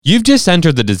You've just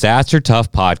entered the Disaster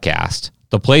Tough podcast,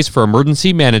 the place for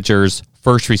emergency managers,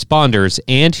 first responders,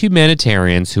 and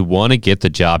humanitarians who want to get the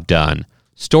job done.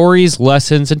 Stories,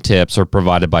 lessons, and tips are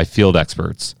provided by field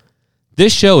experts.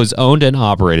 This show is owned and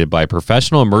operated by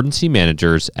professional emergency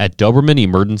managers at Doberman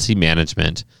Emergency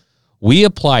Management. We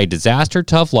apply disaster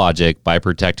tough logic by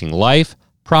protecting life,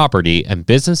 property, and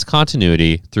business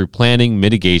continuity through planning,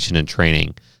 mitigation, and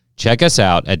training. Check us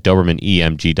out at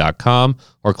DobermanEMG.com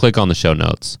or click on the show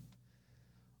notes.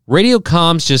 Radio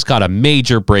comms just got a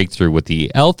major breakthrough with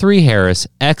the L3 Harris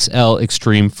XL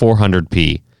Extreme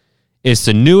 400P. It's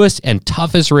the newest and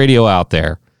toughest radio out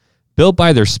there. Built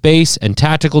by their space and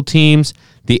tactical teams,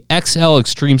 the XL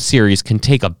Extreme series can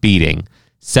take a beating.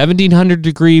 1,700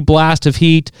 degree blast of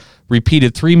heat,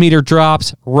 repeated 3-meter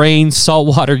drops, rain, salt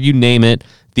water, you name it.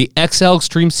 The XL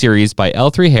Extreme series by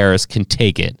L3 Harris can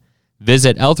take it.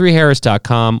 Visit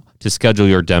L3Harris.com to schedule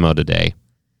your demo today.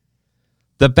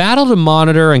 The battle to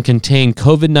monitor and contain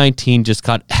COVID-19 just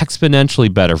got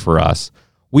exponentially better for us.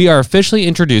 We are officially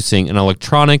introducing an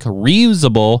electronic,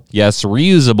 reusable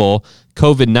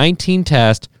COVID-19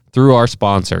 test through our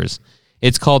sponsors.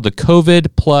 It's called the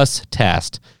COVID Plus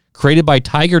Test, created by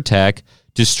Tiger Tech,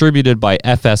 distributed by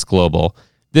FS Global.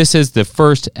 This is the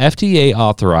first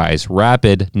FDA-authorized,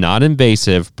 rapid,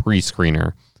 non-invasive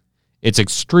pre-screener. It's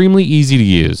extremely easy to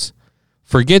use.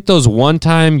 Forget those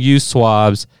one-time use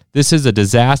swabs. This is a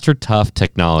disaster-tough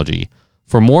technology.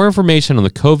 For more information on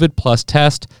the COVID Plus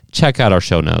test, check out our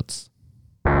show notes.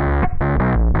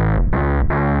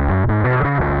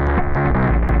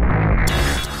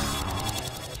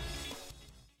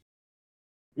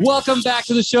 Welcome back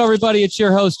to the show, everybody. It's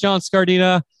your host, John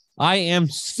Scardina. I am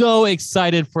so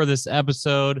excited for this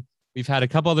episode. We've had a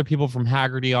couple other people from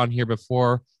Hagerty on here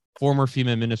before. Former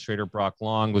FEMA Administrator Brock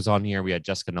Long was on here. We had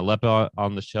Jessica Nalepa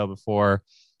on the show before.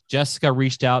 Jessica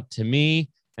reached out to me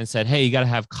and said, hey, you got to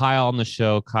have Kyle on the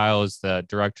show. Kyle is the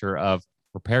director of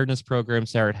preparedness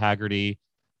programs there at Hagerty.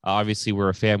 Obviously, we're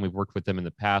a fan. We've worked with them in the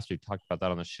past. We've talked about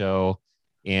that on the show.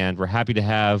 And we're happy to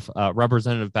have a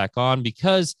representative back on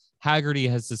because Hagerty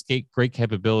has this great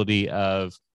capability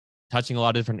of touching a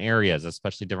lot of different areas,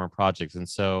 especially different projects. And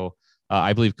so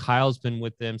I believe Kyle's been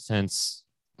with them since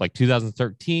like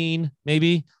 2013,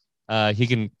 maybe. He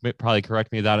can probably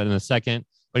correct me about it in a second,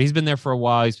 but he's been there for a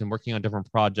while. He's been working on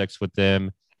different projects with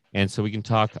them. And so we can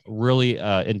talk really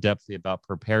in-depthly about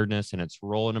preparedness and its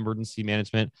role in emergency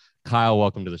management. Kyle,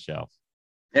 welcome to the show.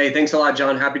 Hey, thanks a lot,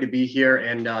 John. Happy to be here.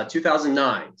 And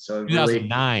 2009. So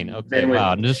 2009. Really okay,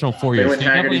 wow. An additional 4 years. Been with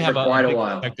Hagerty for quite a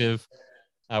while. Perspective,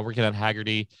 working on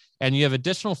Hagerty. And you have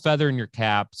additional feather in your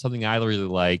cap. Something I really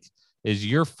like is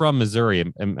you're from Missouri.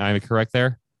 Am I correct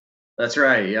there? That's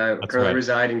right. Yeah, I currently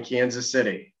reside in Kansas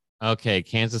City. Okay,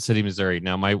 Kansas City, Missouri.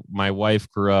 Now, my wife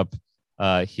grew up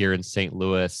here in St.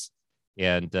 Louis,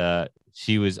 and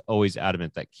she was always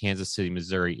adamant that Kansas City,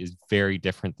 Missouri is very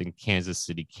different than Kansas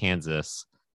City, Kansas.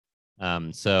 So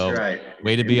that's right.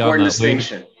 Way to be Important on the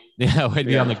distinction. way to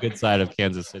be on the good side of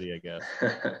Kansas City, I guess.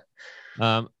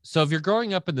 So if you're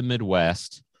growing up in the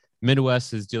Midwest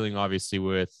is dealing obviously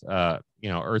with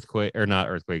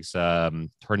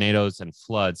tornadoes and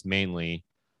floods mainly,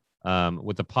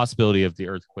 with the possibility of the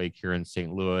earthquake here in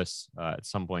St. Louis at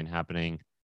some point happening.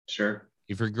 Sure.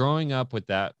 If you're growing up with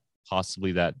that,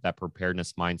 possibly that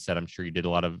preparedness mindset, I'm sure you did a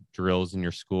lot of drills in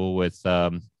your school with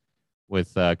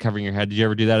covering your head. Did you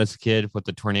ever do that as a kid with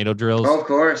the tornado drills? Oh, of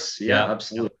course. Yeah,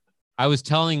 absolutely. I was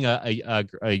telling a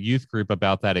youth group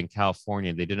about that in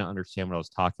California. They didn't understand what I was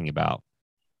talking about.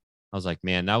 I was like,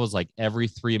 man, that was like every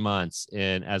 3 months.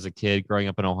 And as a kid growing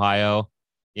up in Ohio,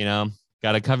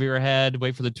 got to cover your head,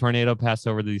 wait for the tornado, pass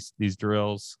over these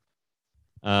drills.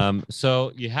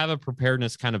 So you have a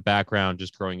preparedness kind of background,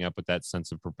 just growing up with that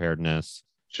sense of preparedness.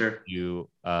 Sure. You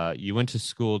went to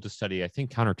school to study, I think,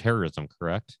 counterterrorism,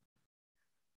 correct?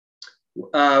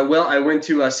 Well, I went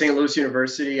to St. Louis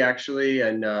University actually,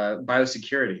 and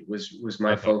biosecurity was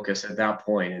my focus at that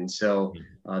point. And so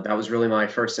that was really my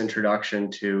first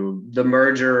introduction to the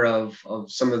merger of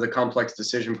some of the complex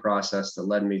decision process that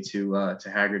led me to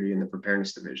Hagerty in the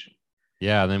preparedness division.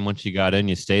 Yeah. And then once you got in,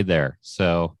 you stayed there.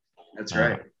 So that's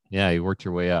right. Yeah. You worked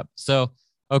your way up. So,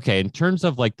 okay. In terms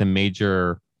of like the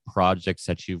major projects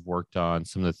that you've worked on,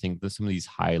 some of these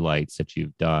highlights that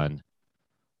you've done,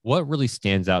 what really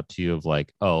stands out to you of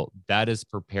like, oh, that is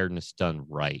preparedness done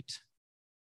right?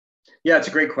 Yeah, it's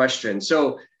a great question.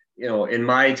 So, in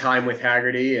my time with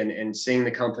Hagerty and seeing the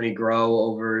company grow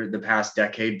over the past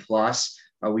decade plus,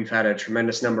 we've had a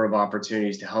tremendous number of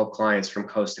opportunities to help clients from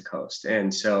coast to coast.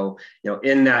 And so,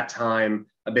 in that time,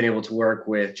 I've been able to work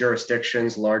with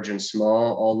jurisdictions, large and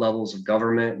small, all levels of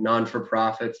government,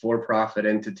 non-for-profit, for-profit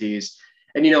entities.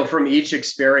 And, from each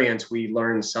experience, we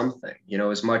learn something,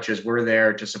 as much as we're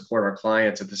there to support our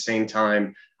clients. At the same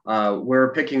time,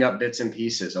 we're picking up bits and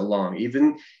pieces along,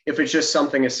 even if it's just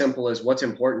something as simple as what's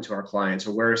important to our clients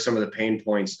or where are some of the pain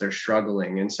points they're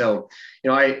struggling. And so,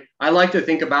 I like to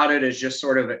think about it as just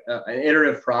sort of an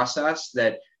iterative process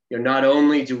that, not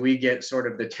only do we get sort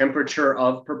of the temperature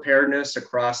of preparedness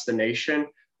across the nation,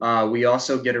 we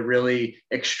also get to really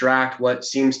extract what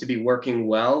seems to be working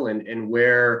well and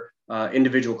where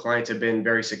individual clients have been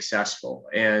very successful.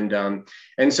 And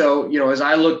so, as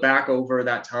I look back over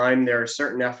that time, there are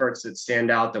certain efforts that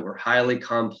stand out that were highly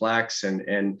complex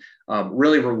and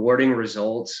really rewarding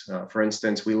results. For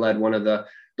instance, we led one of the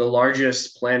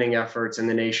largest planning efforts in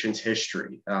the nation's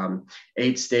history.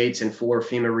 8 states and 4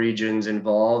 FEMA regions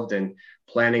involved, and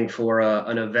planning for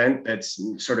an event that's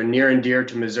sort of near and dear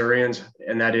to Missourians,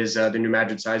 and that is the New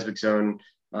Madrid seismic zone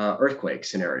earthquake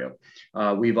scenario.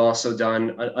 We've also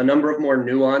done a number of more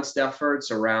nuanced efforts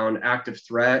around active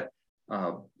threat.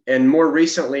 And more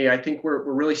recently, I think we're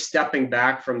really stepping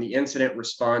back from the incident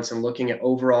response and looking at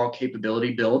overall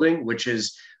capability building, which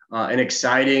is an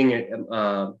exciting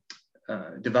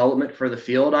development for the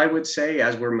field, I would say,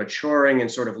 as we're maturing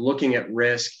and sort of looking at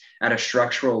risk at a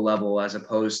structural level as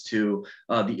opposed to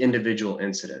the individual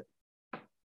incident.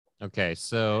 Okay,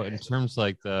 so in terms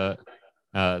like the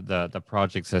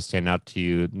projects that stand out to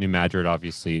you, New Madrid,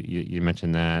 obviously, you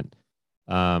mentioned that.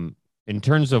 In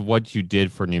terms of what you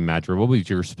did for New Madrid, what was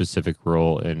your specific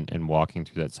role in walking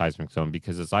through that seismic zone?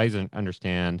 Because as I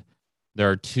understand, there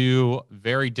are 2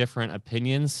 very different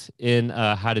opinions in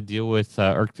how to deal with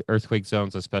earthquake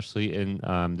zones, especially in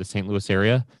the St. Louis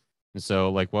area. And so,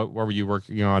 like, what were you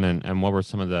working on, and what were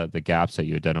some of the gaps that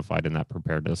you identified in that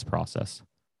preparedness process?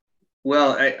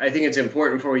 Well, I think it's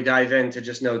important before we dive in to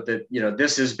just note that,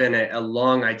 this has been a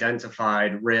long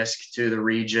identified risk to the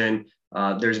region.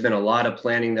 There's been a lot of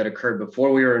planning that occurred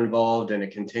before we were involved, and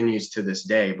it continues to this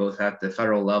day, both at the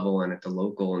federal level and at the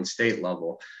local and state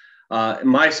level.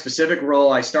 My specific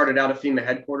role, I started out at FEMA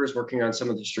headquarters working on some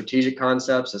of the strategic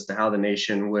concepts as to how the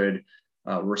nation would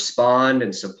respond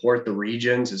and support the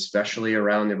regions, especially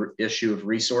around the issue of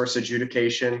resource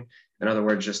adjudication. In other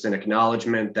words, just an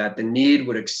acknowledgement that the need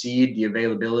would exceed the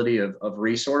availability of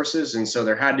resources. And so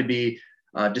there had to be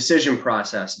a decision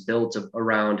process built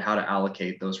around how to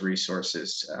allocate those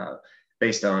resources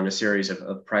based on a series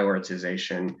of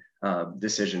prioritization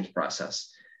decisions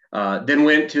process. Then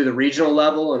went to the regional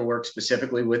level and worked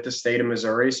specifically with the state of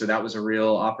Missouri. So that was a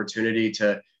real opportunity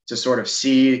to sort of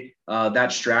see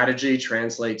that strategy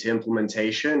translate to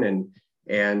implementation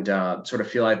and sort of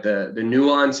feel like the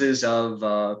nuances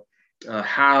of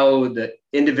how the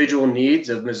individual needs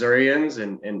of Missourians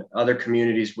and other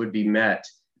communities would be met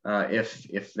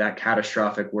if that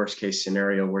catastrophic worst case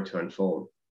scenario were to unfold.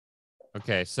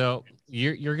 Okay, so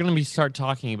you're going to be start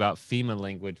talking about FEMA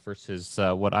language versus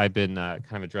what I've been kind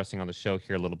of addressing on the show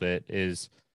here a little bit is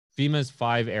FEMA's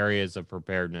 5 areas of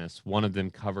preparedness. One of them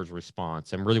covers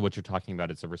response, and really what you're talking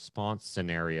about is a response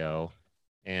scenario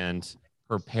and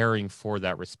preparing for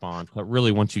that response. But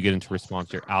really, once you get into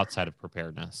response, you're outside of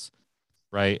preparedness,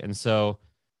 right? And so,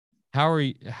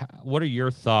 what are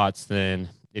your thoughts then?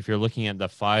 If you're looking at the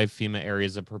 5 FEMA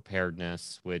areas of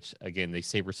preparedness, which again, they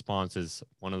say response is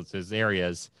one of those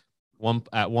areas,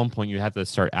 at one point you have to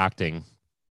start acting.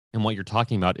 And what you're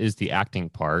talking about is the acting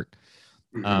part.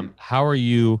 Mm-hmm. How are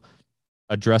you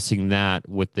addressing that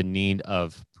with the need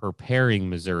of preparing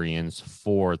Missourians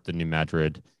for the New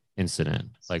Madrid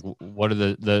incident? Like, what are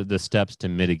the steps to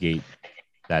mitigate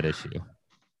that issue?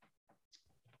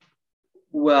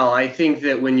 Well, I think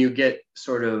that when you get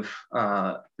sort of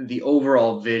the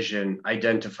overall vision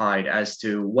identified as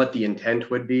to what the intent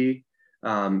would be,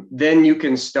 then you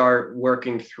can start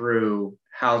working through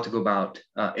how to go about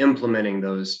implementing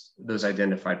those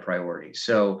identified priorities.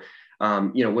 So,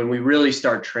 when we really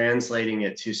start translating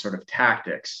it to sort of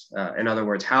tactics, in other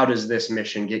words, how does this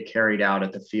mission get carried out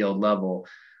at the field level?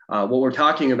 What we're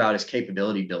talking about is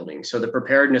capability building. So the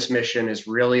preparedness mission is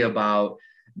really about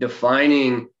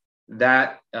defining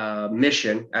that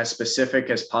mission as specific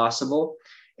as possible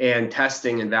and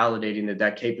testing and validating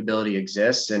that capability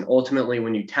exists. And ultimately,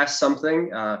 when you test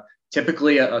something,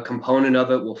 typically a component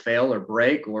of it will fail or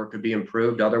break, or it could be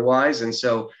improved otherwise. And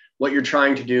so what you're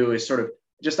trying to do is sort of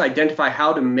just identify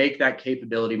how to make that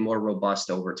capability more robust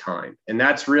over time. And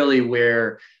that's really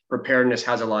where preparedness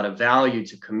has a lot of value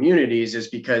to communities, is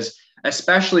because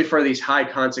especially for these high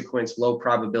consequence, low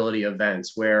probability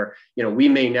events where, we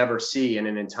may never see in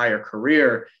an entire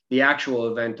career the actual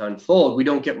event unfold. We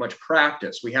don't get much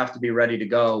practice. We have to be ready to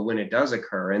go when it does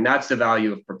occur. And that's the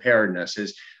value of preparedness,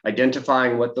 is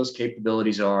identifying what those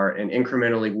capabilities are and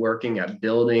incrementally working at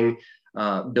building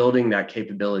that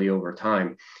capability over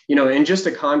time. In just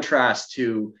a contrast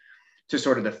to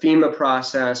sort of the FEMA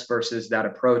process versus that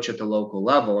approach at the local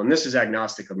level. And this is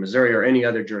agnostic of Missouri or any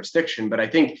other jurisdiction, but I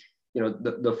think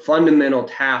the fundamental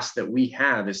task that we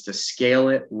have is to scale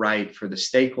it right for the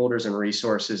stakeholders and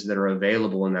resources that are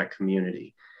available in that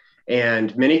community.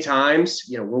 And many times,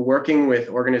 we're working with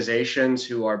organizations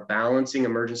who are balancing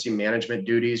emergency management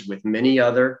duties with many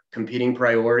other competing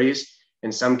priorities.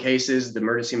 In some cases, the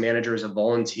emergency manager is a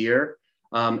volunteer.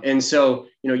 And so,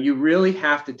 you really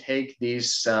have to take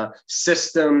these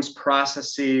systems,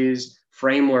 processes,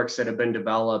 frameworks that have been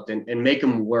developed and make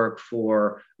them work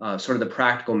for sort of the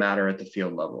practical matter at the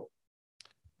field level.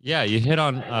 Yeah, you hit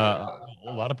on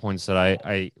a lot of points that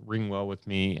I ring well with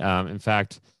me. In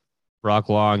fact, Brock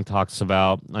Long I talked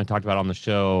about on the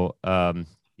show,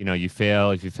 you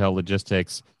fail if you fail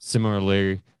logistics.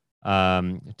 Similarly,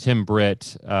 Tim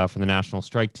Britt from the National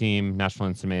Strike Team, National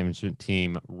Incident Management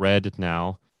Team, RED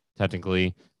now,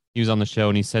 technically, he was on the show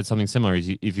and he said something similar.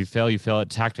 If you fail at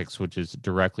tactics, which is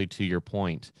directly to your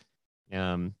point.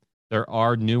 There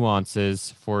are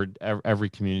nuances for every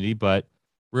community, but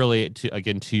really,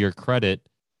 to your credit,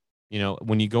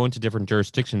 when you go into different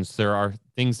jurisdictions, there are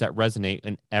things that resonate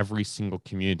in every single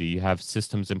community. You have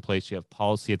systems in place, you have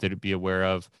policy that to be aware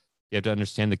of, you have to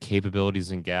understand the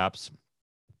capabilities and gaps.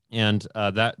 And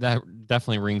that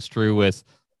definitely rings true with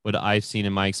what I've seen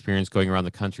in my experience going around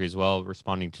the country as well,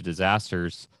 responding to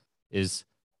disasters, is,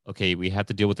 okay, we have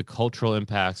to deal with the cultural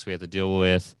impacts. We have to deal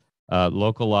with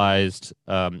localized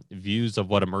views of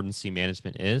what emergency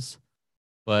management is.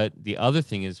 But the other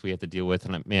thing is we have to deal with,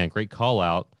 and man, great call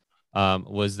out,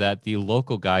 was that the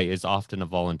local guy is often a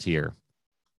volunteer.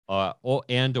 Or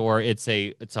it's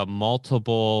a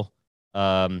multiple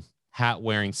hat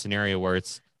wearing scenario where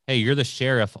it's, hey, you're the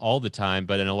sheriff all the time,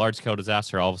 but in a large scale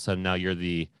disaster, all of a sudden now you're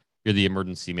the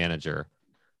emergency manager.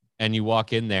 And you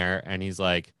walk in there and he's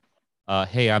like,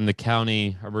 hey, I'm the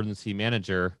county emergency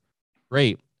manager.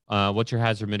 Great. What's your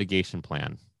hazard mitigation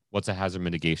plan? What's a hazard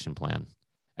mitigation plan?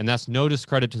 And that's no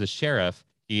discredit to the sheriff.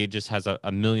 He just has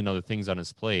a million other things on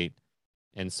his plate.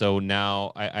 And so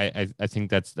now I think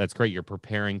that's great. You're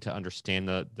preparing to understand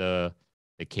the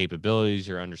capabilities.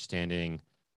 You're understanding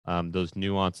those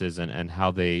nuances and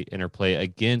how they interplay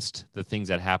against the things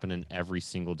that happen in every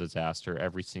single disaster,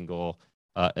 every single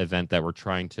event that we're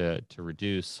trying to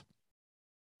reduce.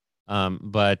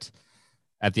 But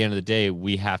at the end of the day,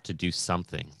 we have to do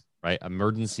something, right?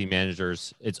 Emergency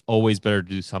managers, it's always better to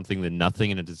do something than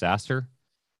nothing in a disaster,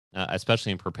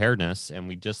 especially in preparedness. And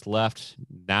we just left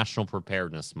National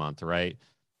Preparedness Month, right?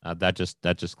 That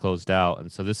just closed out.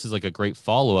 And so this is like a great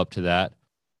follow-up to that.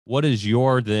 What is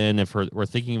your, then, if we're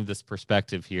thinking of this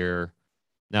perspective here,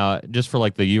 now, just for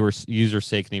like the user's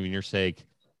sake and even your sake,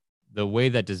 the way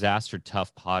that Disaster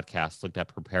Tough podcast looked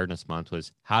at Preparedness Month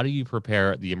was, how do you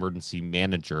prepare the emergency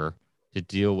manager to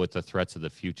deal with the threats of the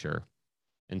future?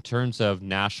 In terms of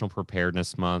National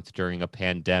Preparedness Month during a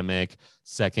pandemic,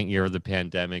 second year of the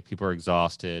pandemic, people are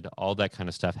exhausted, all that kind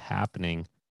of stuff happening.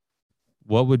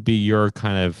 What would be your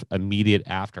kind of immediate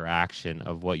after action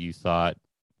of what you thought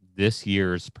this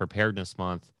year's Preparedness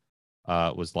Month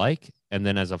was like? And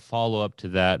then as a follow-up to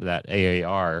that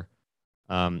AAR,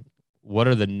 what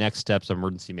are the next steps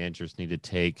emergency managers need to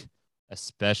take,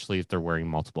 especially if they're wearing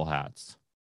multiple hats?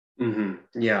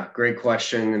 Mm-hmm. Yeah, great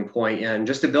question and point. And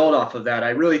just to build off of that, I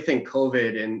really think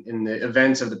COVID and the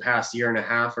events of the past year and a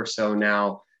half or so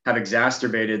now have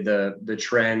exacerbated the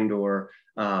trend or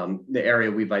the area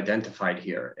we've identified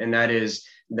here. And that is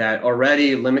that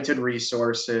already limited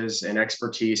resources and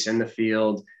expertise in the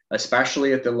field,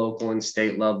 especially at the local and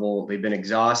state level, they've been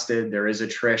exhausted. There is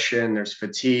attrition, there's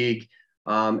fatigue.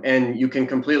 And you can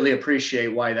completely appreciate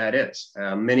why that is.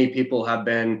 Many people have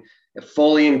been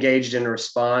fully engaged in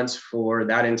response for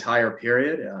that entire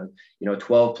period,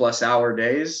 12 plus hour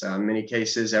days, many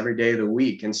cases every day of the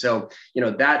week. And so,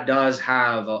 that does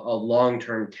have a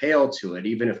long-term tail to it.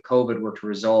 Even if COVID were to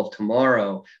resolve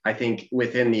tomorrow, I think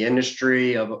within the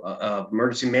industry of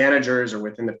emergency managers or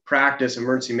within the practice of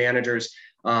emergency managers,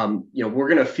 we're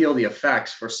going to feel the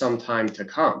effects for some time to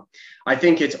come. I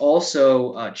think it's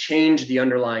also changed the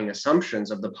underlying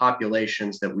assumptions of the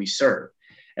populations that we serve.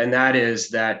 And that is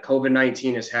that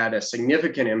COVID-19 has had a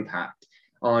significant impact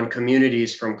on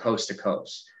communities from coast to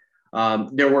coast.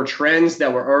 There were trends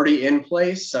that were already in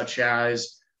place, such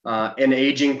as an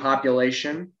aging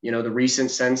population. The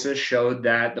recent census showed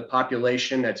that the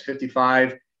population that's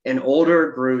 55 and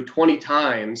older grew 20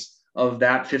 times of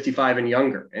that 55 and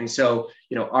younger. And so,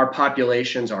 our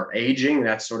populations are aging.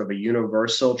 That's sort of a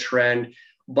universal trend.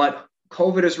 But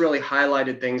COVID has really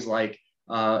highlighted things like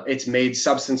it's made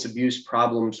substance abuse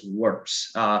problems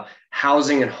worse.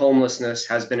 Housing and homelessness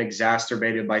has been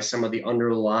exacerbated by some of the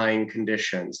underlying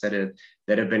conditions that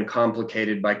have been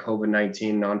complicated by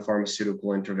COVID-19,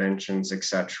 non-pharmaceutical interventions, et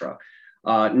cetera.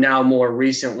 Now, more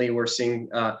recently, we're seeing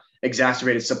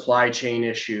exacerbated supply chain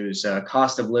issues,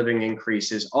 cost of living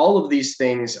increases. All of these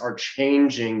things are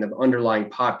changing the underlying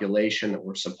population that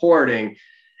we're supporting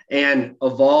and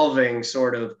evolving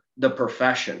sort of the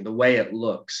profession, the way it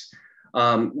looks.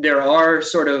 There are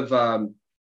sort of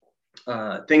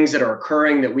things that are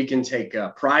occurring that we can take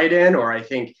pride in, or I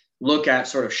think look at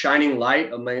sort of shining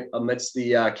light amidst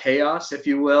the chaos, if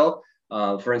you will.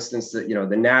 For instance,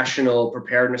 the National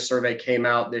Preparedness Survey came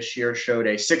out this year, showed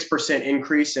a 6%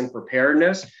 increase in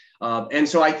preparedness. And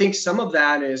so I think some of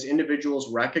that is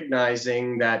individuals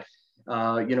recognizing that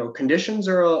conditions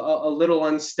are a little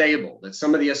unstable, that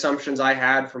some of the assumptions I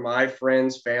had from my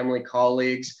friends, family,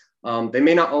 colleagues, they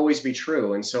may not always be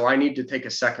true. And so I need to take a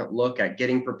second look at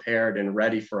getting prepared and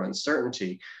ready for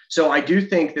uncertainty. So I do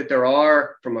think that there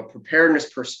are, from a preparedness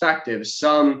perspective,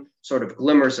 some sort of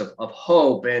glimmers of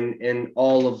hope in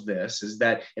all of this, is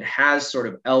that it has sort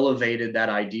of elevated that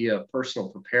idea of personal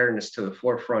preparedness to the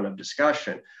forefront of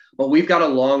discussion. But we've got a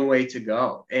long way to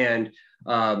go. And,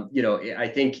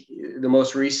 I think the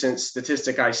most recent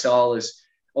statistic I saw is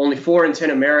only 4 in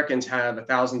 10 Americans have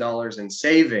 $1,000 in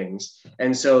savings.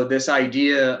 And so this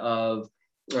idea of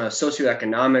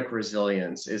socioeconomic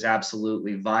resilience is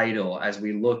absolutely vital as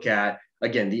we look at,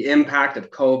 again, the impact of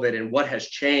COVID and what has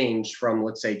changed from,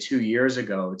 let's say, 2 years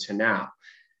ago to now.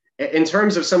 In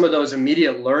terms of some of those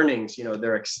immediate learnings,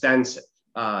 they're extensive.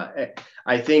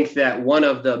 I think that one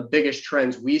of the biggest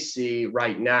trends we see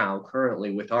right now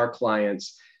currently with our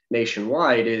clients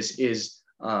nationwide is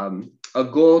a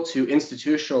goal to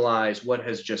institutionalize what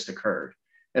has just occurred.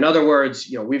 In other words,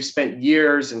 we've spent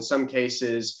years, in some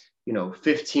cases,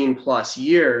 15 plus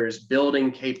years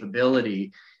building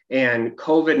capability, and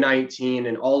COVID-19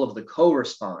 and all of the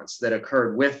co-response that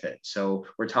occurred with it. So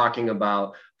we're talking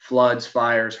about floods,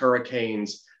 fires,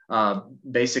 hurricanes,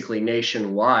 basically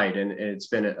nationwide. And it's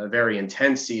been a very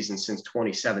intense season since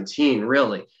 2017,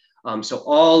 really. So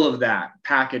all of that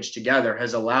packaged together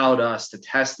has allowed us to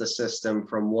test the system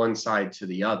from one side to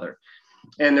the other.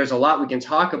 And there's a lot we can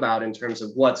talk about in terms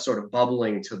of what's sort of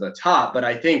bubbling to the top. But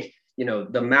I think,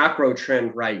 the macro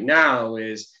trend right now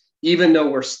is, even though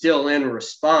we're still in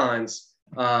response,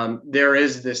 there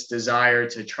is this desire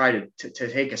to try to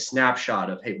take a snapshot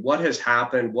of, hey, what has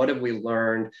happened? What have we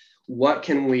learned? What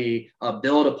can we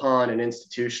build upon and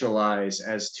institutionalize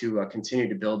as to continue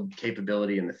to build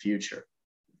capability in the future?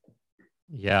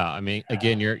 Yeah, I mean,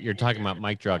 again, you're talking about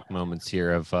mic drop moments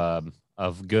here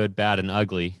of good, bad, and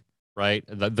ugly, right?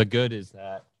 The good is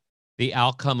that the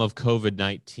outcome of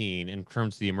COVID-19 in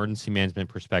terms of the emergency management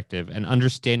perspective and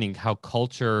understanding how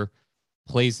culture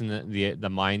plays in the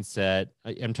mindset.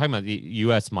 I'm talking about the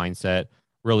U.S. mindset,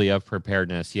 really, of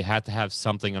preparedness. You have to have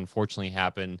something unfortunately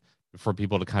happen for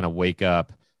people to kind of wake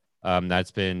up.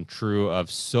 That's been true of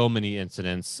so many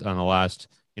incidents in the last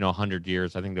 100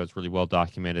 years. I think that's really well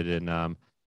documented in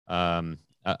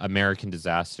American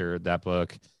Disaster, that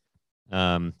book.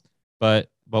 But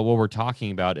what we're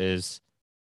talking about is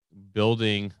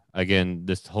building, again,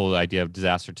 this whole idea of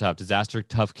disaster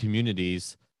tough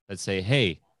communities that say,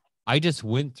 hey, I just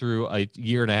went through a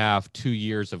year and a half, 2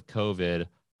 years of COVID.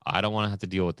 I don't want to have to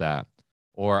deal with that.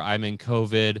 Or I'm in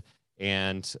COVID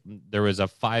and there was a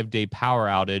 5-day power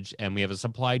outage and we have a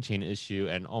supply chain issue.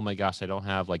 And oh my gosh, I don't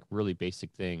have like really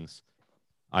basic things.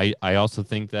 I also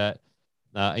think that,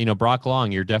 Brock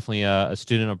Long, you're definitely a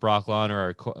student of Brock Long, or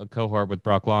a cohort with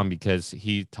Brock Long, because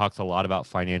he talks a lot about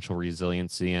financial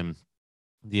resiliency and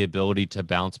the ability to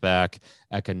bounce back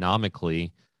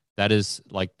economically. That is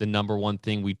like the number one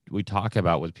thing we talk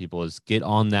about with people, is get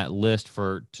on that list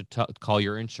to call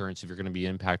your insurance if you're going to be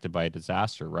impacted by a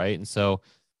disaster, right? And so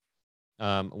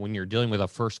when you're dealing with a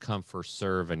first come, first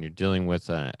serve, and you're dealing with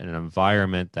an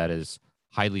environment that is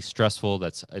highly stressful,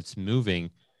 it's moving,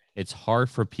 it's hard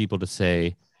for people to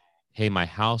say, hey, my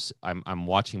house, I'm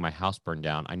watching my house burn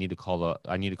down. I need to call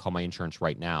my insurance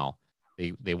right now.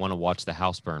 They want to watch the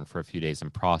house burn for a few days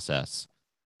and process.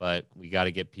 But we got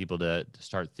to get people to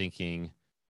start thinking,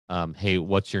 hey,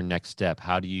 what's your next step?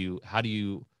 How do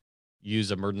you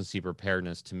use emergency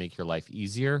preparedness to make your life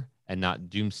easier and not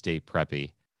doomsday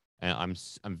preppy? and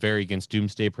I'm very against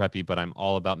doomsday preppy, but I'm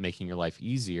all about making your life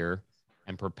easier,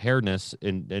 and preparedness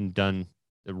and done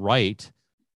right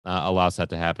allows that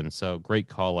to happen. So great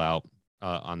call out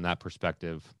on that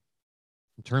perspective.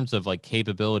 In terms of like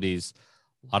capabilities,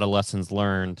 a lot of lessons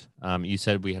learned. You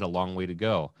said we had a long way to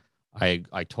go.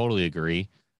 I totally agree.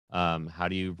 How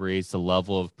do you raise the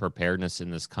level of preparedness in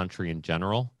this country in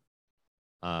general?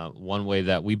 One way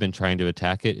that we've been trying to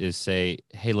attack it is say,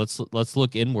 hey, let's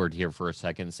look inward here for a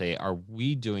second and say, are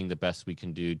we doing the best we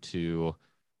can do to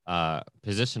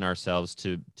position ourselves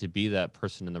to be that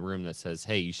person in the room that says,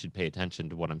 hey, you should pay attention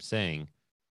to what I'm saying,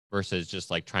 versus just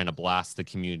like trying to blast the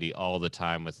community all the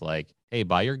time with like, hey,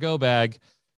 buy your go bag,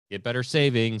 get better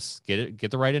savings, get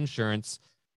the right insurance.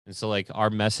 And so like our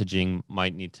messaging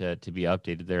might need to be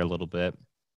updated there a little bit.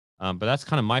 But that's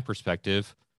kind of my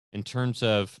perspective in terms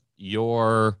of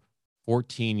your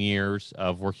 14 years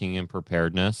of working in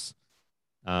preparedness,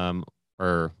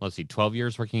 or let's see, 12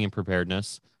 years working in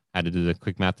preparedness. I had to do the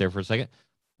quick math there for a second.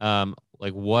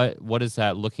 Like what is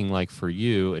that looking like for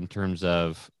you in terms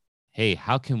of, hey,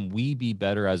 how can we be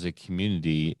better as a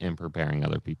community in preparing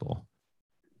other people?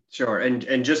 Sure.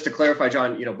 And just to clarify,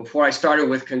 John, before I started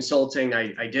with consulting,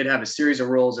 I did have a series of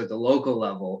roles at the local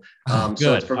level. Oh,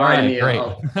 So it's good. All provided right, me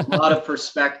great. a lot of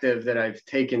perspective that I've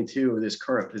taken to this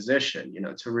current position,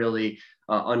 to really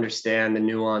understand the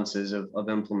nuances of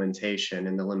implementation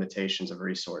and the limitations of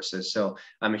resources. So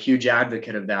I'm a huge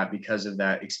advocate of that because of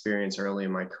that experience early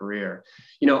in my career.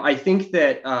 I think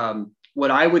that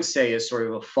what I would say is sort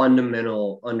of a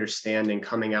fundamental understanding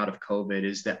coming out of COVID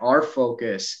is that our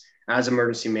focus as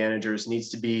emergency managers needs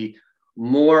to be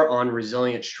more on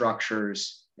resilient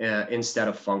structures instead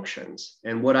of functions.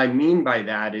 And what I mean by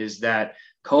that is that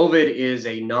COVID is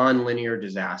a non-linear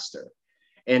disaster.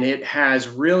 And it has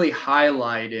really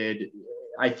highlighted,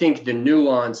 I think, the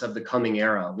nuance of the coming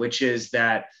era, which is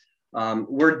that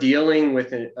we're dealing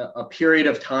with a period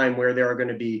of time where there are going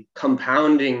to be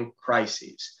compounding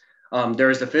crises. There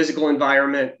is the physical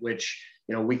environment, which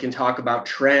we can talk about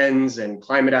trends and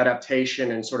climate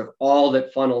adaptation and sort of all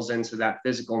that funnels into that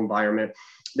physical environment.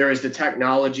 There is the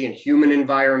technology and human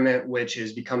environment, which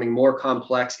is becoming more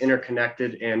complex,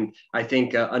 interconnected. And I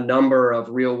think a number of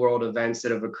real world events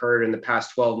that have occurred in the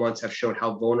past 12 months have shown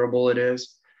how vulnerable it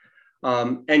is.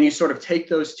 And you sort of take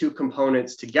those two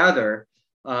components together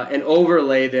and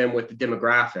overlay them with the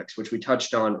demographics, which we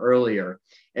touched on earlier.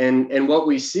 And what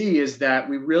we see is that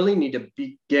we really need to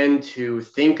begin to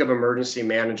think of emergency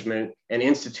management and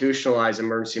institutionalize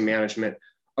emergency management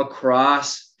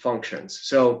across functions.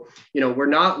 So, we're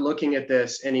not looking at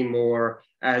this anymore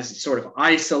as sort of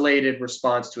isolated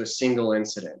response to a single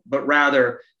incident, but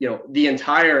rather, the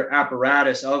entire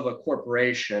apparatus of a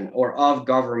corporation or of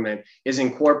government is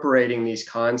incorporating these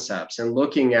concepts and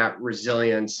looking at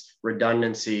resilience,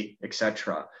 redundancy, et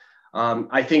cetera.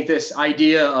 I think this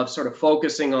idea of sort of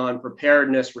focusing on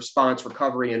preparedness, response,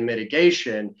 recovery, and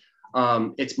mitigation,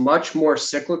 it's much more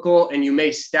cyclical, and you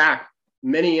may stack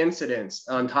many incidents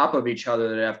on top of each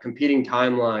other that have competing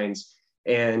timelines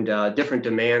and different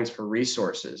demands for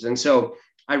resources. And so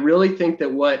I really think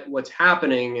that what's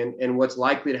happening and what's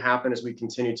likely to happen as we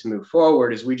continue to move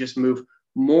forward is we just move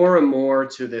more and more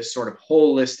to this sort of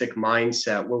holistic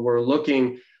mindset where we're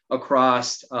looking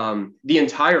across the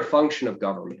entire function of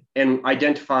government and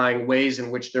identifying ways in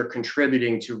which they're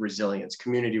contributing to resilience,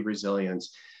 community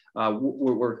resilience.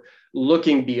 We're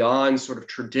looking beyond sort of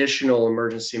traditional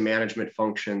emergency management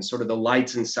functions, sort of the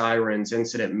lights and sirens,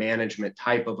 incident management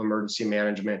type of emergency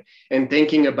management, and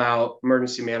thinking about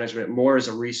emergency management more as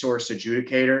a resource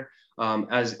adjudicator,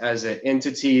 as an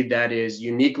entity that is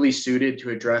uniquely suited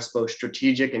to address both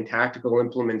strategic and tactical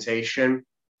implementation,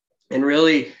 and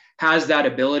really has that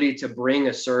ability to bring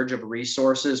a surge of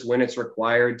resources when it's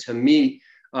required to meet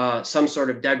some sort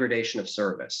of degradation of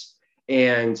service.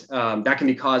 And that can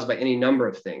be caused by any number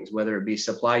of things, whether it be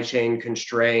supply chain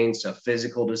constraints, a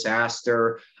physical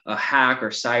disaster, a hack or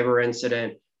cyber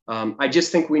incident. I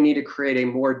just think we need to create a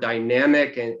more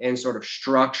dynamic and sort of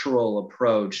structural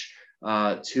approach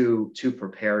to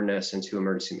preparedness and to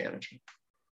emergency management.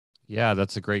 Yeah,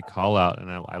 that's a great call out. And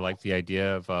I like the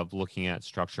idea of looking at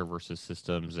structure versus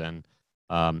systems and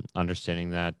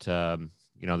understanding that,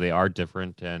 they are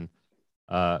different. And,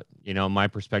 my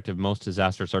perspective, most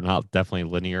disasters are not definitely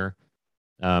linear.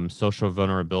 Social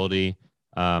vulnerability.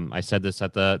 I said this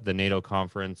at the NATO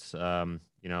conference. As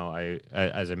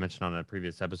I mentioned on a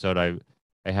previous episode,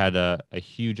 I had a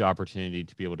huge opportunity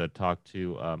to be able to talk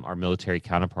to our military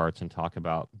counterparts and talk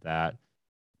about that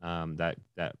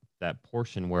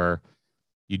portion where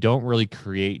you don't really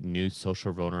create new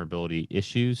social vulnerability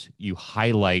issues. You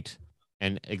highlight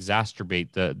and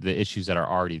exacerbate the issues that are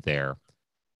already there.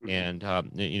 And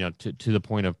to the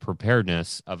point of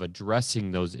preparedness, of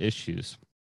addressing those issues.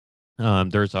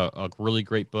 There's a really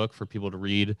great book for people to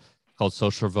read called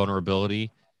Social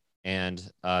Vulnerability,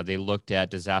 and they looked at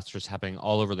disasters happening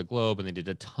all over the globe, and they did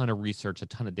a ton of research, a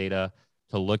ton of data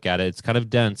to look at it. It's kind of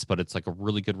dense, but it's like a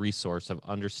really good resource of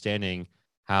understanding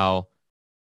how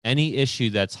any issue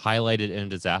that's highlighted in a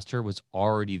disaster was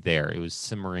already there. It was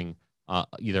simmering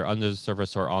either under the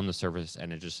surface or on the surface,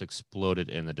 and it just exploded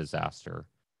in the disaster.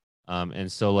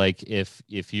 And so, like, if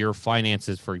your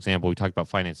finances, for example, we talked about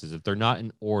finances, if they're not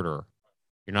in order,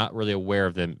 you're not really aware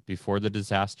of them before the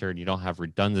disaster, and you don't have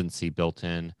redundancy built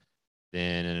in,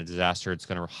 then in a disaster, it's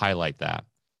going to highlight that.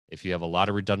 If you have a lot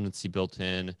of redundancy built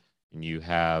in, and you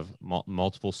have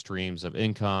multiple streams of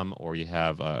income, or you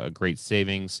have great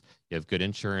savings, you have good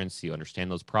insurance, you understand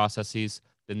those processes,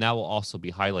 then that will also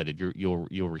be highlighted.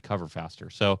 You'll recover faster.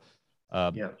 So,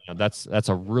 that's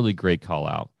a really great call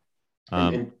out.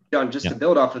 And John, just to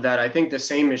build off of that, I think the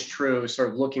same is true, sort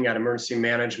of looking at emergency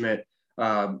management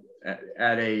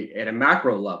at a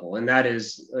macro level, and that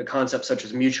is a concept such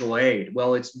as mutual aid.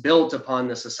 Well, it's built upon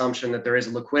this assumption that there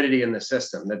is liquidity in the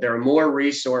system, that there are more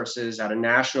resources at a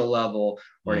national level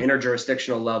or an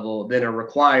interjurisdictional level than are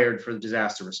required for the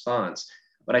disaster response.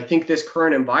 But I think this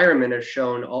current environment has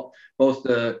shown both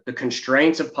the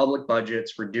constraints of public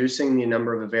budgets, reducing the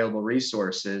number of available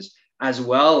resources, as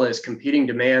well as competing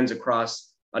demands across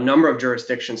a number of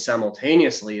jurisdictions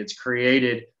simultaneously. It's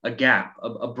created a gap,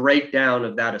 a breakdown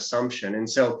of that assumption. And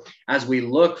so as we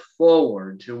look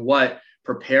forward to what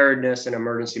preparedness and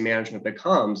emergency management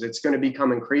becomes, it's going to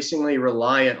become increasingly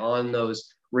reliant on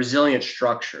those resilient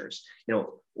structures.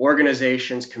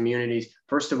 Organizations, communities,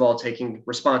 first of all, taking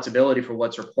responsibility for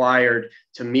what's required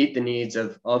to meet the needs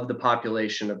of the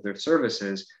population of their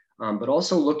services, but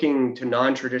also looking to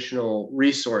non-traditional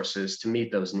resources to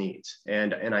meet those needs.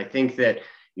 And I think that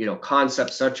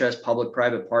concepts such as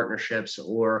public-private partnerships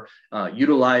or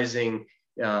utilizing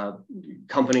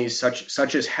companies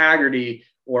such as Hagerty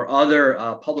or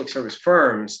other public service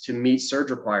firms to meet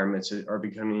surge requirements are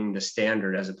becoming the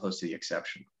standard as opposed to the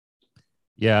exception.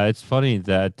 Yeah, it's funny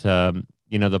that the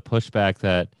pushback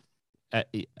that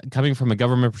coming from a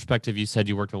government perspective, you said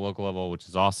you worked at a local level, which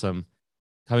is awesome.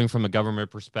 Coming from a government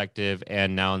perspective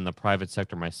and now in the private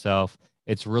sector myself,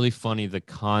 it's really funny the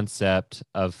concept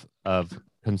of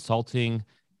consulting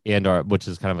which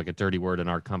is kind of like a dirty word in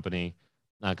our company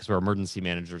because we're emergency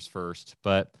managers first,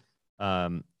 but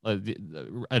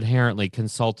inherently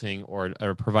consulting or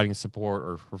providing support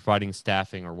or providing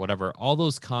staffing or whatever, all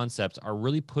those concepts are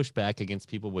really pushed back against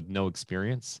people with no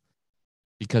experience,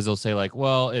 because they'll say like,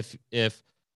 well, if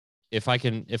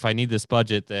I need this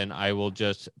budget, then I will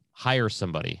just hire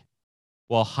somebody.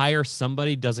 Well, hire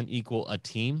somebody doesn't equal a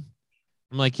team.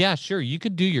 I'm like, yeah, sure. You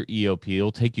could do your EOP.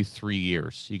 It'll take you 3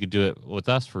 years. You could do it with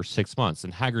us for 6 months.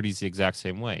 And Hagerty's the exact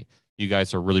same way. You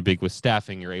guys are really big with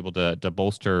staffing. You're able to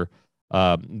bolster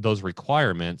those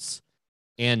requirements.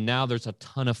 And now there's a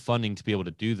ton of funding to be able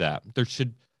to do that.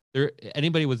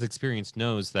 Anybody with experience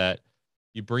knows that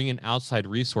you bring in outside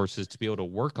resources to be able to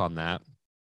work on that.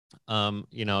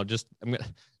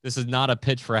 This is not a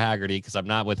pitch for Hagerty because I'm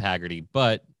not with Hagerty,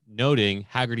 but noting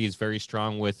Hagerty is very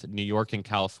strong with New York and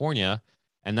California,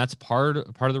 and that's part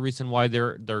of the reason why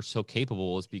they're so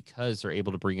capable is because they're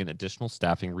able to bring in additional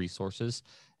staffing resources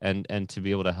and to be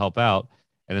able to help out.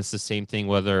 And it's the same thing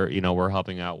whether we're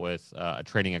helping out with a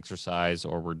training exercise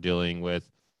or we're dealing with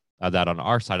that on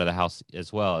our side of the house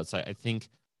as well. It's I think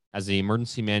as the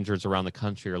emergency managers around the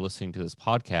country are listening to this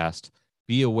podcast,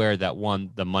 be aware that one,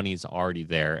 the money's already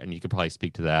there, and you could probably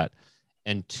speak to that.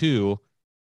 And two,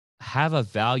 have a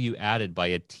value added by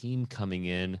a team coming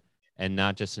in and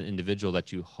not just an individual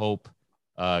that you hope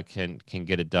can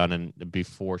get it done and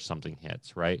before something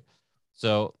hits, right?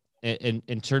 So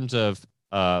in terms of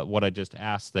what I just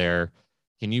asked there,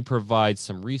 can you provide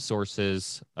some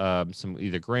resources, some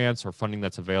either grants or funding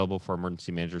that's available for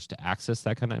emergency managers to access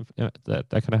that kind of that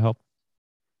kind of help?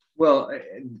 Well,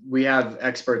 we have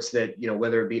experts that,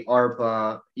 whether it be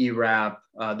ARPA, ERAP,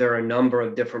 there are a number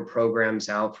of different programs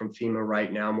out from FEMA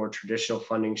right now, more traditional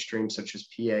funding streams such as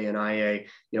PA and IA.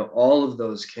 All of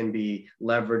those can be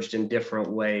leveraged in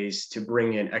different ways to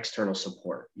bring in external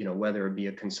support, whether it be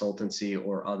a consultancy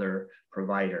or other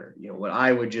provider. What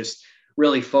I would just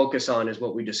really focus on is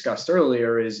what we discussed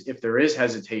earlier is if there is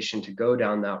hesitation to go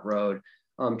down that road,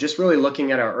 just really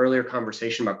looking at our earlier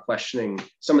conversation about questioning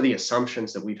some of the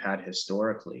assumptions that we've had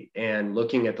historically and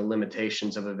looking at the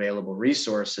limitations of available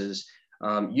resources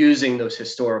using those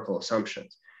historical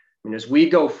assumptions. And as we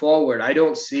go forward, I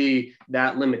don't see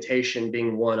that limitation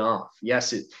being one off.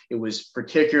 Yes, it was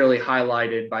particularly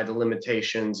highlighted by the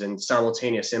limitations and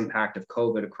simultaneous impact of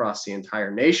COVID across the entire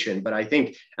nation. But I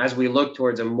think as we look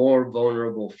towards a more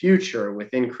vulnerable future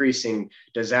with increasing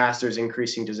disasters,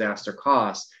 increasing disaster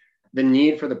costs, the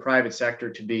need for the private sector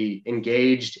to be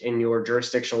engaged in your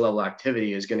jurisdictional level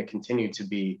activity is going to continue to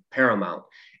be paramount.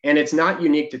 And it's not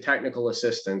unique to technical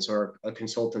assistance or a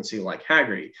consultancy like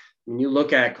Hagerty. When you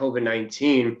look at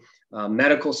COVID-19,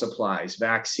 medical supplies,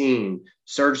 vaccine,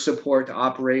 surge support to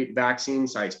operate vaccine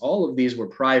sites, all of these were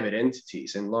private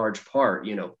entities in large part,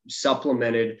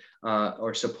 supplemented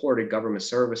or supported government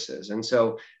services. And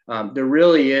so there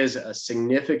really is a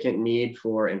significant need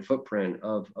for and footprint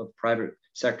of private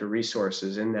sector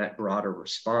resources in that broader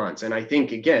response. And I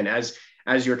think, again, as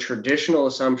your traditional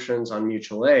assumptions on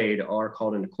mutual aid are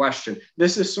called into question,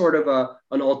 this is sort of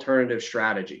an alternative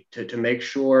strategy to make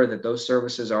sure that those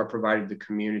services are provided to the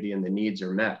community and the needs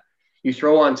are met. You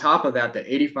throw on top of that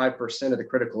 85% of the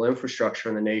critical infrastructure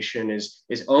in the nation is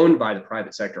owned by the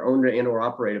private sector, owned and or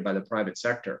operated by the private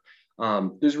sector.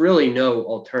 There's really no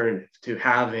alternative to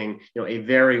having a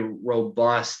very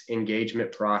robust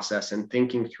engagement process and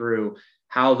thinking through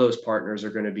how those partners are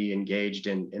going to be engaged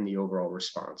in the overall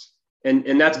response.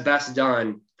 And that's best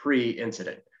done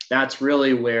pre-incident. That's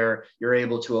really where you're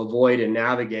able to avoid and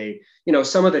navigate,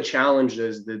 some of the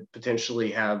challenges that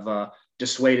potentially have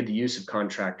dissuaded the use of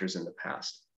contractors in the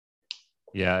past.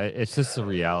 Yeah, it's just the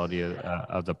reality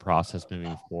of the process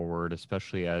moving forward,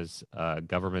 especially as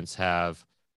governments have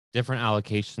different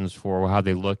allocations for how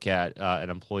they look at an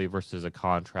employee versus a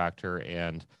contractor,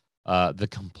 and the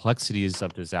complexities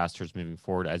of disasters moving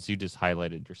forward. As you just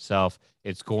highlighted yourself,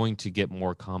 it's going to get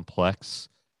more complex.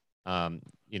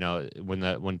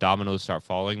 When dominoes start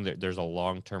falling, there's a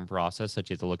long-term process that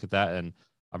you have to look at that, and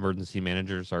emergency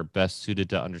managers are best suited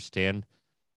to understand,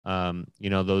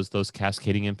 those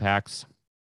cascading impacts.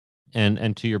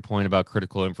 And to your point about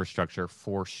critical infrastructure,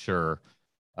 for sure,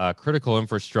 critical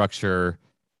infrastructure.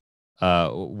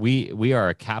 We are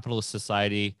a capitalist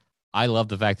society. I love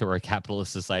the fact that we're a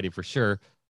capitalist society for sure.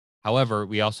 However,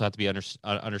 we also have to be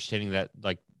understanding that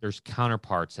there's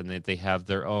counterparts and that they have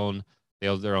their own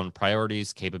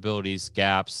priorities, capabilities,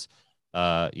 gaps,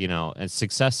 and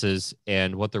successes,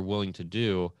 and what they're willing to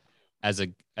do. As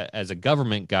a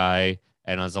government guy,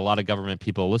 and as a lot of government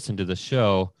people listen to the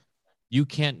show, you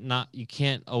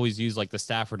can't always use the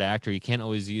Stafford Act, or you can't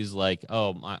always use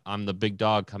I'm the big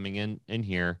dog coming in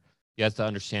here. You have to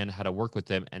understand how to work with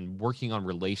them, and working on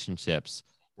relationships,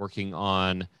 working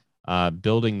on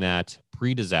building that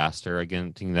pre-disaster,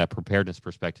 again, taking that preparedness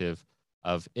perspective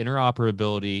of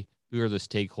interoperability. Who are the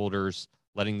stakeholders?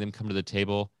 Letting them come to the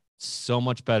table. So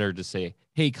much better to say,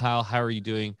 hey, Kyle, how are you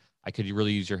doing? I could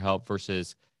really use your help,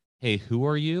 versus, hey, who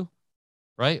are you?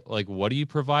 Right? What do you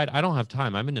provide? I don't have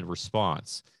time. I'm in a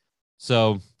response.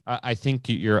 So I think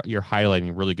you're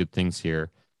highlighting really good things here.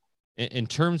 In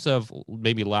terms of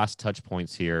maybe last touch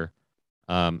points here,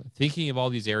 thinking of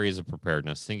all these areas of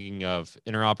preparedness, thinking of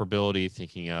interoperability,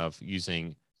 thinking of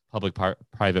using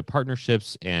public-private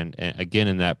partnerships, and again,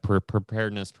 in that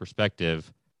preparedness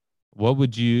perspective, what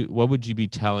would you be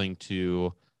telling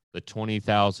to the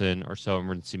 20,000 or so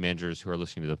emergency managers who are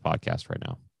listening to the podcast right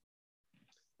now?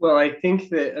 Well, I think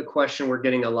that a question we're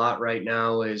getting a lot right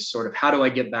now is sort of, how do I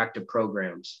get back to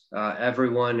programs?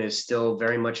 Everyone is still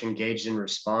very much engaged in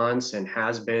response and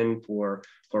has been for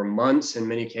months in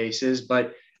many cases,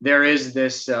 but there is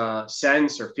this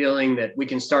sense or feeling that we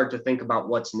can start to think about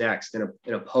what's next in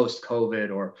a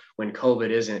post-COVID, or when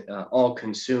COVID isn't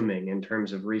all-consuming in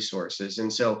terms of resources.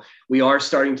 And so we are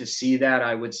starting to see that,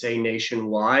 I would say,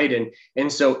 nationwide.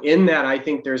 And so in that, I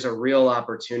think there's a real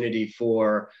opportunity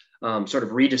for sort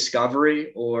of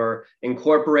rediscovery, or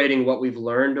incorporating what we've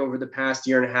learned over the past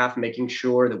year and a half, making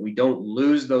sure that we don't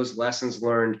lose those lessons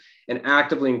learned, and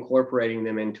actively incorporating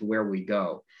them into where we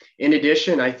go. In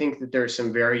addition, I think that there's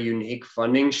some very unique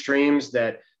funding streams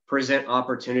that present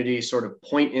opportunities sort of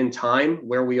point in time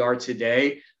where we are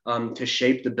today, to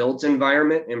shape the built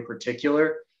environment in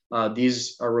particular.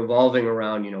 These are revolving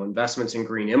around, investments in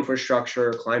green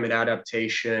infrastructure, climate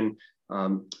adaptation,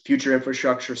 future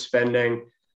infrastructure spending.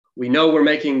 We know we're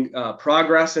making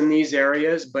progress in these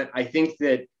areas, but I think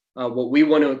that what we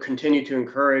want to continue to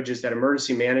encourage is that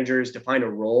emergency managers define a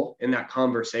role in that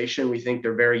conversation. We think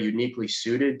they're very uniquely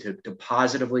suited to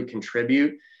positively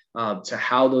contribute to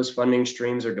how those funding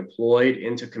streams are deployed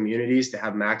into communities to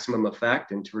have maximum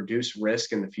effect and to reduce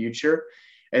risk in the future.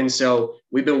 And so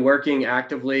we've been working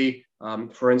actively,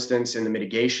 for instance, in the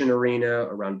mitigation arena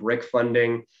around BRIC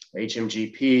funding,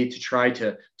 HMGP, to try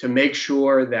to make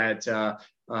sure that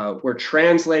we're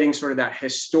translating sort of that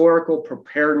historical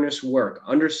preparedness work,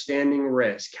 understanding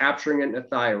risk, capturing it in a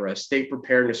THIRA, state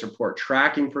preparedness report,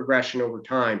 tracking progression over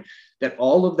time, that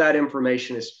all of that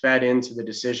information is fed into the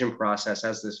decision process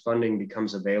as this funding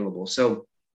becomes available. So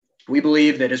we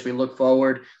believe that as we look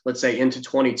forward, let's say into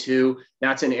 22,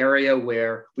 that's an area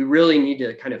where we really need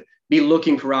to kind of be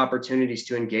looking for opportunities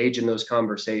to engage in those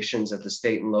conversations at the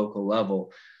state and local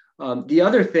level. The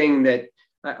other thing that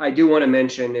I do want to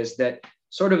mention is that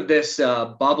sort of this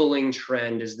bubbling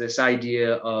trend is this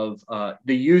idea of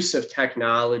the use of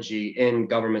technology in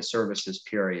government services,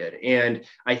 period. And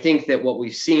I think that what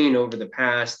we've seen over the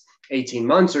past 18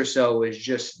 months or so is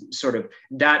just sort of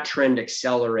that trend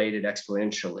accelerated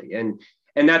exponentially.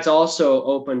 And that's also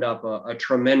opened up a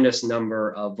tremendous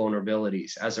number of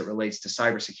vulnerabilities as it relates to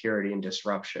cybersecurity and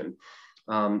disruption.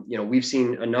 We've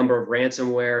seen a number of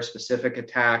ransomware specific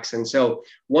attacks. And so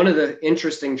one of the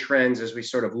interesting trends as we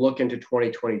sort of look into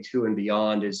 2022 and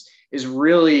beyond is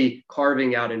really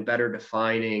carving out and better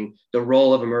defining the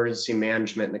role of emergency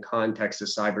management in the context of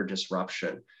cyber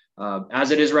disruption.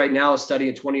 As it is right now, a study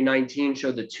in 2019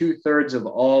 showed that 2/3 of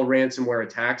all ransomware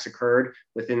attacks occurred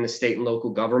within the state and local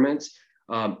governments.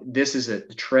 This is a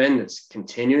trend that's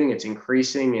continuing. It's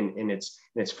increasing in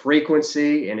its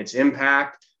frequency and its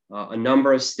impact. A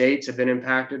number of states have been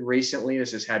impacted recently.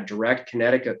 This has had direct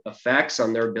kinetic effects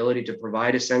on their ability to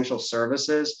provide essential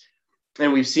services.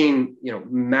 And we've seen,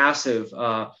 massive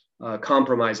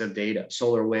compromise of data,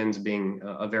 SolarWinds being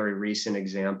a very recent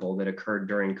example that occurred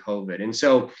during COVID. And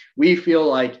so we feel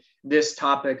like this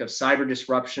topic of cyber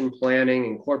disruption planning,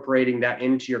 incorporating that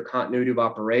into your continuity of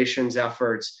operations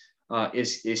efforts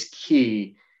is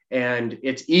key. And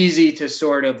it's easy to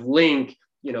sort of link,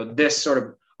 this sort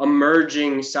of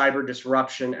emerging cyber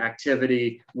disruption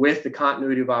activity with the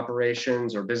continuity of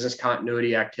operations or business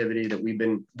continuity activity that we've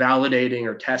been validating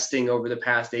or testing over the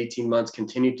past 18 months,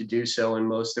 continue to do so in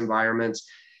most environments,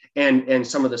 and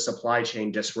some of the supply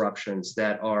chain disruptions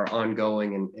that are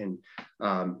ongoing and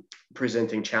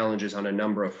presenting challenges on a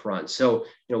number of fronts. So,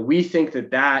 we think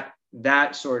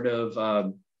that sort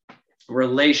of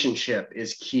relationship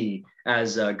is key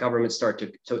as governments start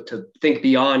to think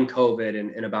beyond COVID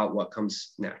and about what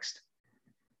comes next.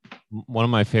 One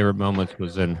of my favorite moments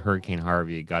was in Hurricane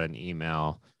Harvey. Got an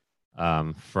email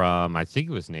from, I think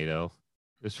it was NATO.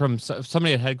 It was from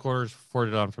somebody at headquarters,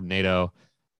 forwarded on from NATO.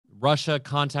 Russia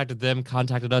contacted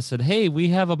us, said, "Hey, we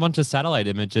have a bunch of satellite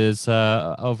images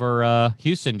over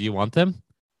Houston. Do you want them?"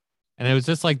 And it was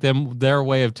just like their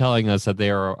way of telling us that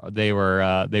they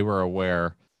were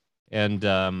aware. And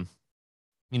a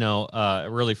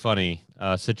really funny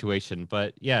situation.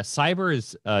 But yeah, cyber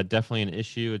is definitely an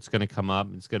issue. It's going to come up.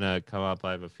 It's going to come up,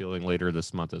 I have a feeling, later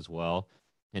this month as well.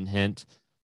 Hint.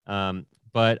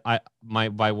 But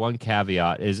my one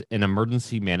caveat is in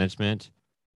emergency management,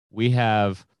 we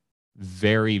have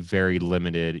very, very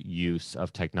limited use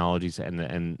of technologies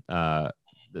and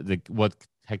what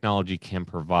technology can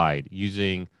provide,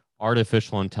 using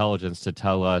artificial intelligence to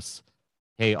tell us,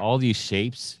 hey, all these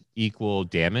shapes equal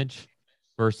damage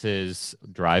versus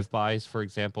drive-bys, for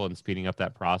example, and speeding up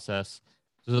that process.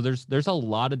 So there's a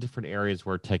lot of different areas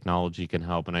where technology can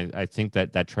help. And I think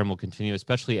that trend will continue,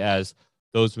 especially as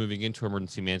those moving into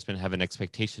emergency management have an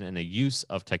expectation and a use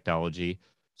of technology.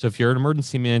 So if you're in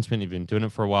emergency management, you've been doing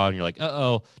it for a while, and you're like,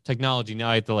 technology, now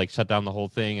I have to shut down the whole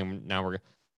thing. And now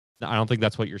I don't think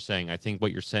that's what you're saying. I think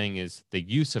what you're saying is the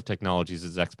use of technologies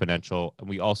is exponential, and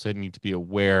we also need to be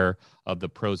aware of the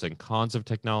pros and cons of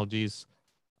technologies.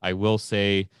 I will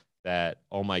say that,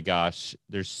 oh my gosh,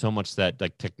 there's so much that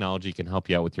technology can help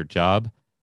you out with your job,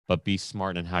 but be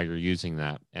smart in how you're using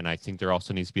that. And I think there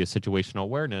also needs to be a situational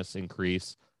awareness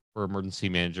increase for emergency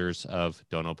managers of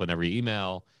don't open every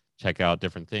email, check out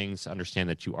different things, understand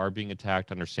that you are being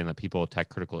attacked, understand that people attack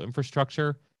critical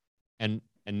infrastructure. And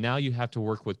now you have to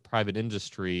work with private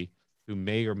industry who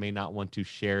may or may not want to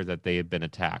share that they have been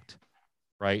attacked,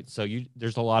 right? So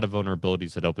there's a lot of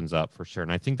vulnerabilities that opens up for sure.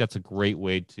 And I think that's a great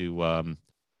way to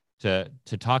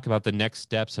talk about the next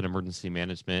steps in emergency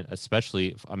management,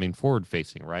 especially, forward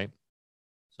facing, right?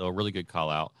 So a really good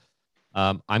call out.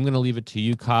 I'm going to leave it to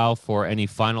you, Kyle, for any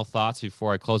final thoughts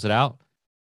before I close it out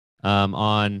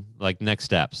on next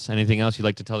steps. Anything else you'd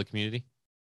like to tell the community?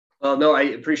 Well, no, I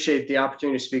appreciate the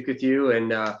opportunity to speak with you,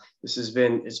 and it's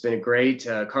been a great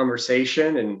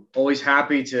conversation, and always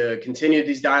happy to continue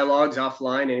these dialogues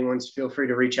offline. Anyone's feel free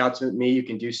to reach out to me. You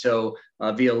can do so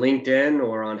via LinkedIn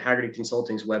or on Haggerty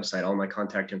Consulting's website. All my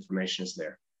contact information is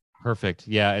there. Perfect.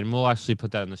 Yeah, and we'll actually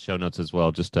put that in the show notes as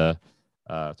well, just to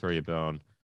throw you a bone.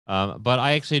 But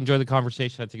I actually enjoyed the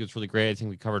conversation. I think it was really great. I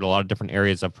think we covered a lot of different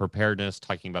areas of preparedness,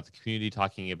 talking about the community,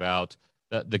 talking about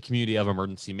the community of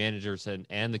emergency managers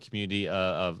and the community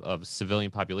of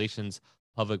civilian populations,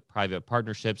 public-private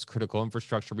partnerships, critical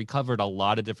infrastructure. We covered a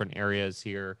lot of different areas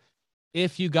here.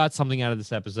 If you got something out of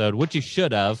this episode, which you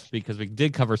should have, because we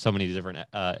did cover so many different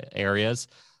areas,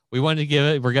 we're going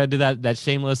to do that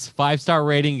shameless 5-star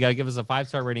rating. You got to give us a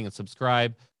 5-star rating and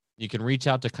subscribe. You can reach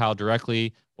out to Kyle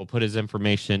directly. We'll put his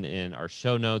information in our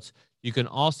show notes. You can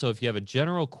also, if you have a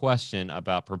general question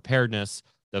about preparedness,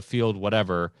 the field,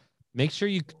 whatever, make sure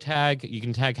you can tag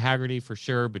Hagerty for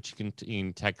sure, but you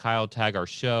can tag Kyle, tag our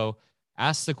show.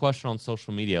 Ask the question on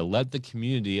social media. Let the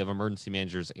community of emergency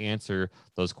managers answer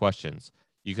those questions.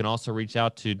 You can also reach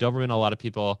out to Doberman. A lot of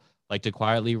people like to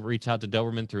quietly reach out to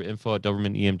Doberman through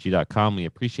info@dobermanemg.com. We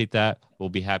appreciate that. We'll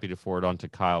be happy to forward on to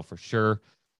Kyle for sure.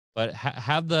 But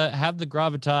have the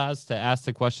gravitas to ask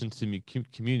the questions to the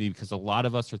community, because a lot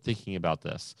of us are thinking about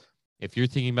this. If you're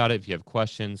thinking about it, if you have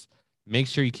questions, make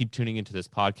sure you keep tuning into this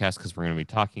podcast, because we're going to be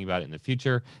talking about it in the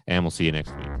future, and we'll see you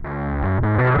next week.